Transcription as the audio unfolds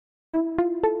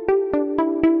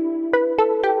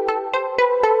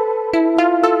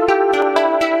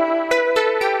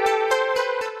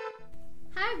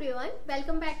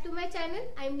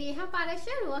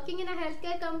Parashar, working in a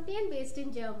healthcare company and based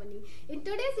in Germany. In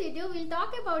today's video, we'll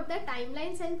talk about the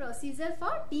timelines and procedure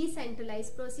for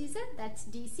Decentralized Procedure, that's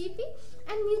DCP,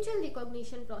 and Mutual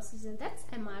Recognition Procedure, that's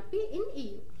MRP in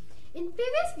EU. In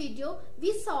previous video,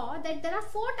 we saw that there are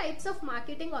four types of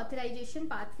marketing authorization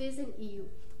pathways in EU: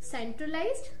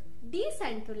 centralized,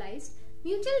 decentralized,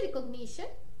 mutual recognition,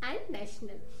 and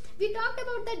national. We talked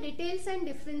about the details and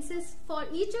differences for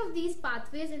each of these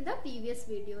pathways in the previous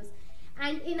videos.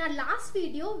 And in our last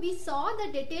video, we saw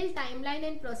the detailed timeline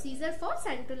and procedure for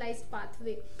centralized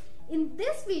pathway. In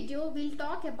this video, we'll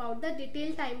talk about the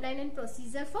detailed timeline and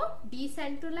procedure for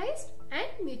decentralized and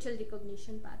mutual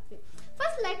recognition pathway.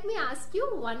 First, let me ask you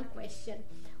one question.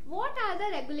 What are the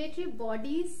regulatory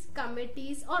bodies,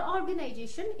 committees, or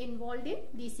organization involved in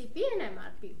DCP and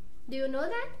MRP? Do you know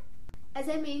that? As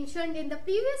I mentioned in the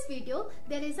previous video,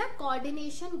 there is a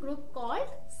coordination group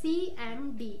called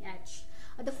CMDH.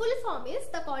 The full form is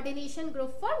the Coordination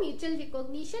Group for Mutual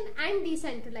Recognition and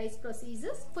Decentralized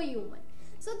Procedures for Human.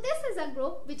 So this is a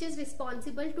group which is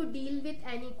responsible to deal with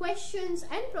any questions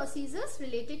and procedures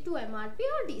related to MRP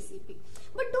or DCP.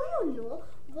 But do you know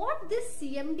what this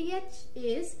CMDH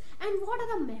is and what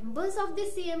are the members of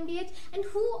this CMDH and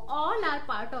who all are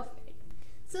part of it?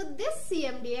 So this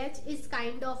CMDH is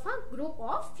kind of a group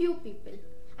of few people.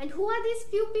 And who are these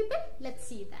few people? Let's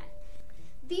see that.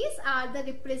 These are the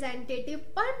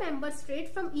representative per member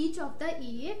state from each of the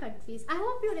EEA countries. I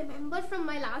hope you remember from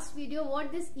my last video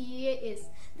what this EEA is.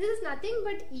 This is nothing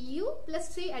but EU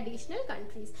plus 3 additional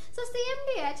countries. So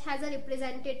CMDH has a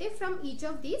representative from each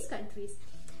of these countries.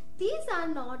 These are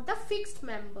not the fixed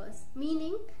members,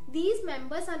 meaning these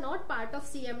members are not part of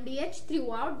CMDH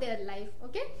throughout their life,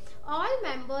 okay? All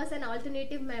members and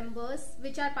alternative members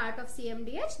which are part of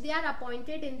CMDH, they are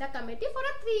appointed in the committee for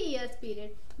a 3 years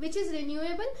period, which is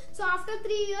renewable. So after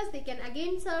 3 years, they can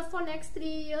again serve for next 3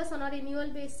 years on a renewal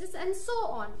basis and so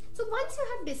on. So once you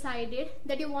have decided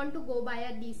that you want to go by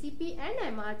a DCP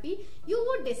and MRP, you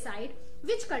would decide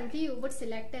which country you would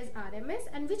select as RMS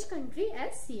and which country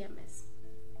as CMS.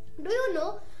 Do you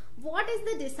know what is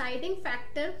the deciding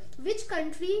factor which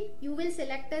country you will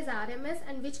select as RMS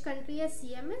and which country as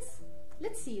CMS?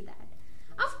 Let's see that.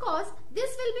 Of course,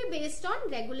 this will be based on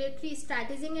regulatory,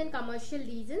 strategic and commercial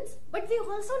reasons, but we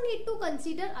also need to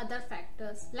consider other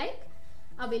factors like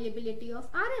availability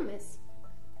of RMS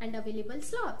and available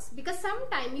slots, because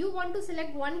sometime you want to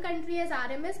select one country as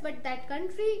RMS but that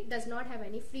country does not have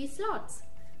any free slots.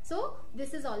 So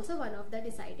this is also one of the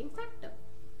deciding factor.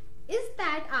 Is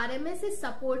that RMS is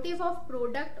supportive of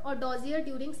product or dossier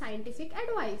during scientific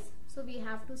advice? So we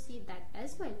have to see that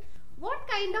as well. What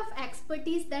kind of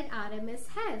expertise that RMS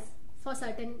has for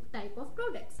certain type of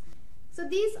products? So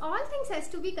these all things has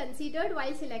to be considered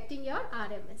while selecting your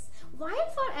RMS. While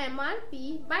for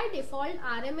MRP, by default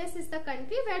RMS is the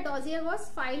country where dossier was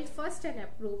filed first and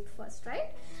approved first,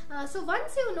 right? So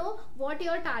once you know what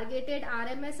your targeted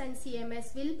RMS and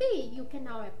CMS will be, you can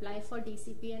now apply for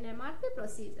DCP and MRP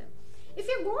procedure. If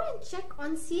you go and check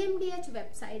on CMDH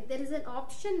website, there is an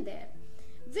option there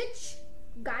which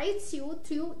guides you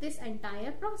through this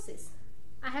entire process.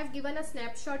 I have given a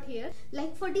snapshot here.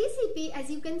 Like for DCP, as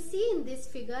you can see in this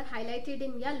figure highlighted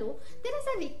in yellow, there is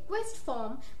a request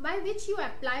form by which you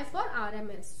apply for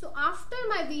RMS. So after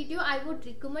my video, I would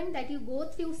recommend that you go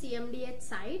through CMDH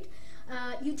site.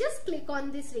 You just click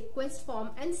on this request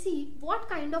form and see what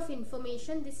kind of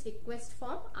information this request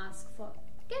form asks for.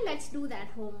 Okay, let's do that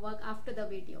homework after the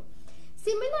video.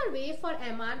 Similar way for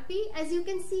MRP, as you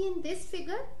can see in this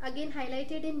figure, again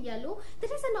highlighted in yellow,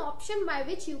 there is an option by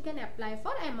which you can apply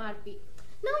for MRP.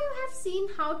 Now you have seen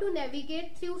how to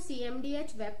navigate through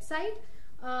CMDH website.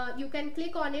 You can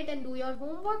click on it and do your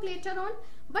homework later on.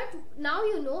 But now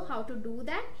you know how to do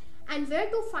that and where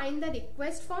to find the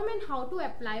request form and how to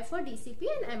apply for DCP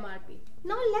and MRP.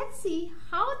 Now let's see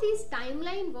how these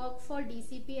timeline work for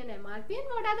DCP and MRP and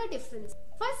what are the differences.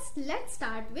 First, let's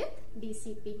start with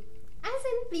DCP. As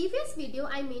in previous video,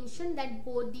 I mentioned that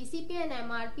both DCP and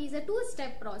MRP is a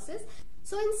two-step process.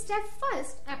 So in step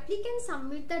first, applicants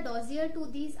submit the dossier to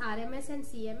these RMS and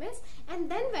CMS and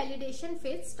then validation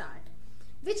phase start,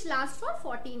 which lasts for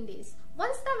 14 days.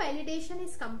 Once the validation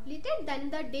is completed, then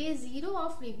the day 0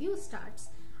 of review starts.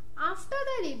 After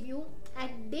the review,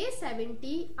 at day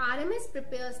 70, RMS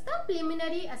prepares the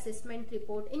preliminary assessment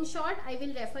report. In short, I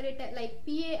will refer it like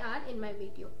PAR in my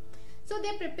video. So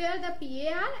they prepare the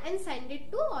PAR and send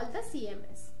it to all the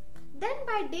CMS. Then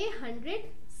by day 100,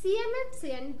 CMS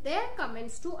send their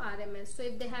comments to RMS. So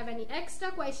if they have any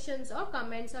extra questions or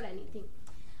comments or anything,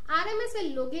 RMS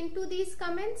will look into these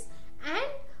comments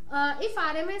and If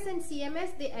RMS and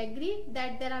CMS they agree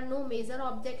that there are no major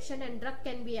objection and drug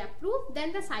can be approved,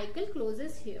 then the cycle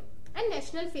closes here and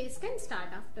national phase can start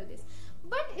after this.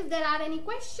 But if there are any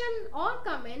question or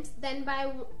comments, then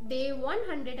by day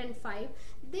 105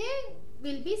 they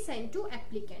will be sent to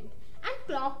applicant and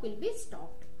clock will be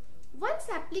stopped. Once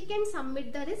applicant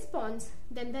submit the response,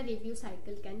 then the review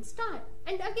cycle can start,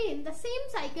 and again the same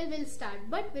cycle will start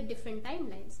but with different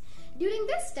timelines. During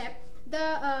this step,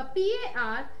 the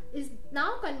PAR is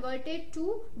now converted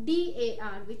to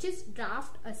DAR, which is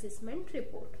draft assessment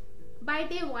report. By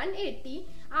day 180,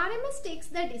 RMS takes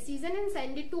the decision and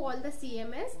send it to all the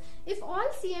CMS. If all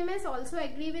CMS also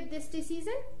agree with this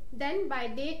decision, then by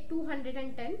day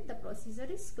 210 the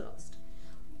procedure is closed.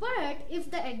 But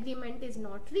if the agreement is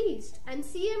not reached and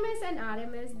CMS and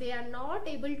RMS they are not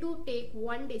able to take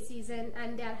one decision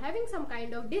and they are having some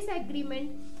kind of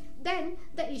disagreement, then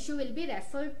the issue will be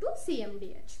referred to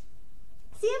CMDH.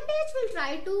 CMDH will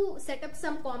try to set up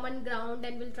some common ground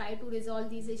and will try to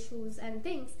resolve these issues and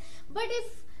things. But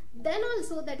if then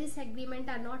also the disagreement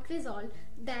are not resolved,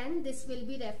 then this will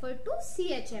be referred to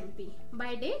CHMP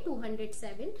by day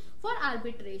 207 for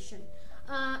arbitration.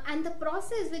 And the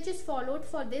process which is followed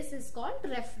for this is called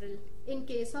referral in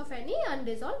case of any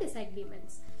unresolved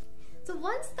disagreements. So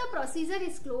once the procedure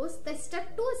is closed, the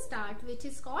step 2 start, which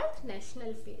is called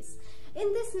national phase.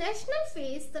 In this national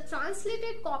phase, the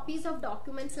translated copies of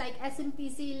documents like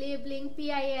SMPC, labeling,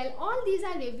 PIL, all these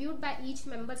are reviewed by each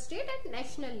member state at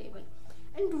national level.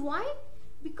 And why?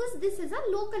 Because this is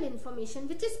a local information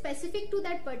which is specific to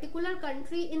that particular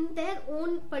country in their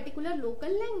own particular local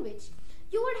language.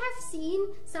 You would have seen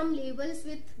some labels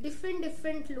with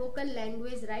different local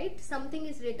language, right? Something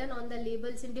is written on the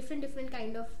labels in different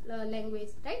kind of language,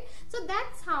 right? So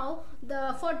that's how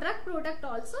for drug product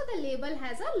also the label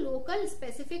has a local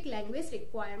specific language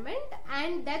requirement,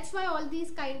 and that's why all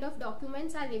these kind of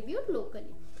documents are reviewed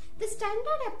locally. The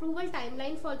standard approval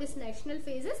timeline for this national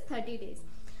phase is 30 days.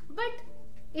 But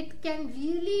it can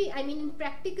really,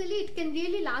 practically it can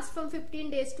really last from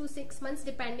 15 days to 6 months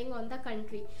depending on the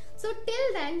country. So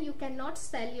till then you cannot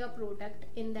sell your product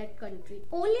in that country.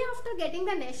 Only after getting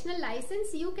the national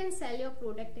license you can sell your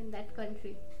product in that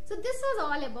country. So this was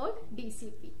all about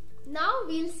DCP. Now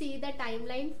we'll see the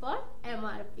timeline for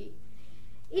MRP.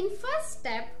 In first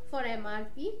step for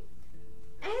MRP,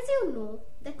 as you know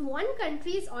that one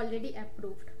country is already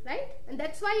approved, right? And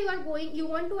that's why you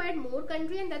want to add more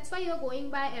country, and that's why you're going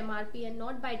by MRP and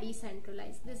not by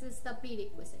decentralized. This is the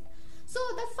prerequisite. So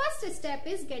the first step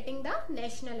is getting the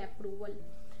national approval.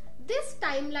 This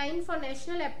timeline for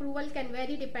national approval can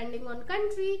vary depending on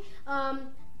country,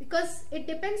 because it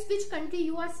depends which country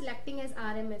you are selecting as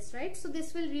RMS, right? So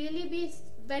this will really be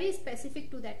very specific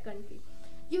to that country.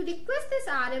 You request this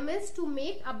RMS to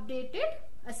make updated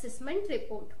assessment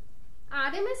report.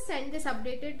 RMS send this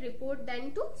updated report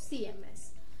then to CMS.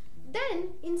 Then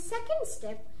in second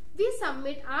step, we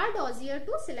submit our dossier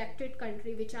to selected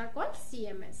country, which are called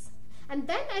CMS. And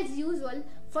then as usual,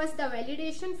 first the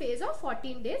validation phase of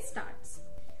 14 days starts.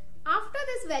 After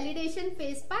this validation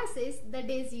phase passes, the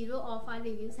day 0 of our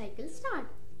review cycle start.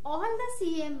 All the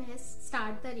CMS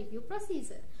start the review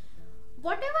procedure.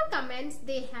 Whatever comments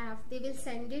they have, they will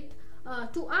send it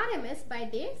to RMS by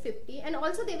day 50, and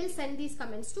also they will send these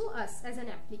comments to us as an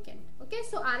applicant. Okay,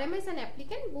 so RMS and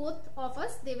applicant, both of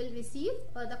us, they will receive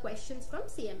the questions from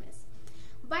CMS.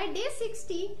 By day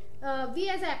 60, we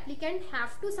as applicant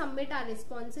have to submit our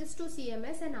responses to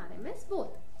CMS and RMS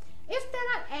both. If there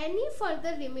are any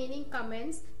further remaining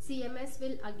comments, CMS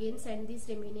will again send these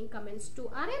remaining comments to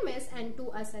RMS and to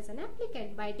us as an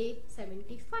applicant by day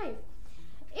 75.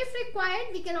 If required,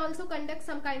 we can also conduct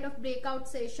some kind of breakout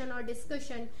session or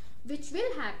discussion which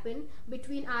will happen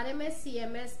between RMS,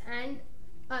 CMS and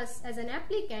us as an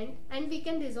applicant, and we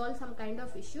can resolve some kind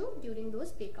of issue during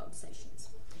those breakout sessions.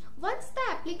 Once the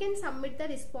applicant submit the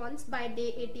response by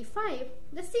day 85,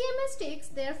 the CMS takes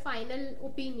their final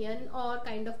opinion or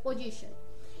kind of position.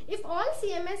 If all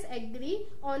CMS agree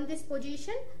on this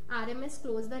position, RMS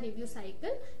close the review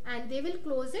cycle and they will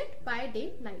close it by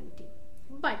day 90.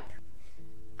 But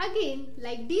again,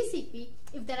 like DCP,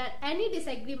 if there are any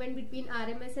disagreement between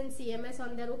RMS and CMS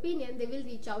on their opinion, they will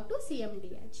reach out to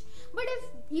CMDH. But if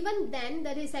even then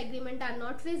the disagreement are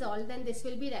not resolved, then this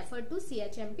will be referred to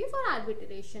CHMP for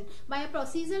arbitration by a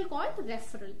procedure called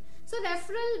referral. So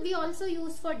referral we also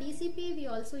use for DCP, we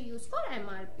also use for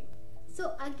MRP.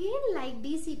 So again, like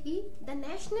DCP, the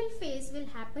national phase will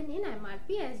happen in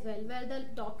MRP as well, where the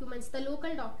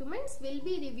local documents will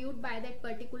be reviewed by that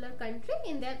particular country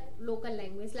in their local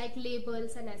language, like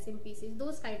labels and SMPCs,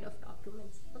 those kind of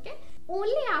documents. Okay.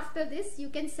 Only after this you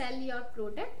can sell your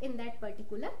product in that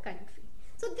particular country.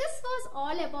 So this was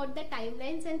all about the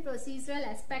timelines and procedural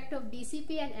aspect of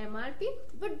DCP and MRP.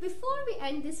 But before we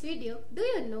end this video, do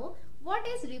you know what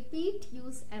is repeat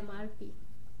use MRP?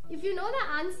 If you know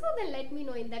the answer, then let me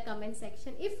know in the comment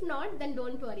section. If not, then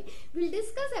don't worry. We'll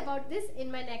discuss about this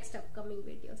in my next upcoming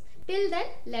videos. Till then,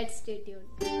 let's stay tuned.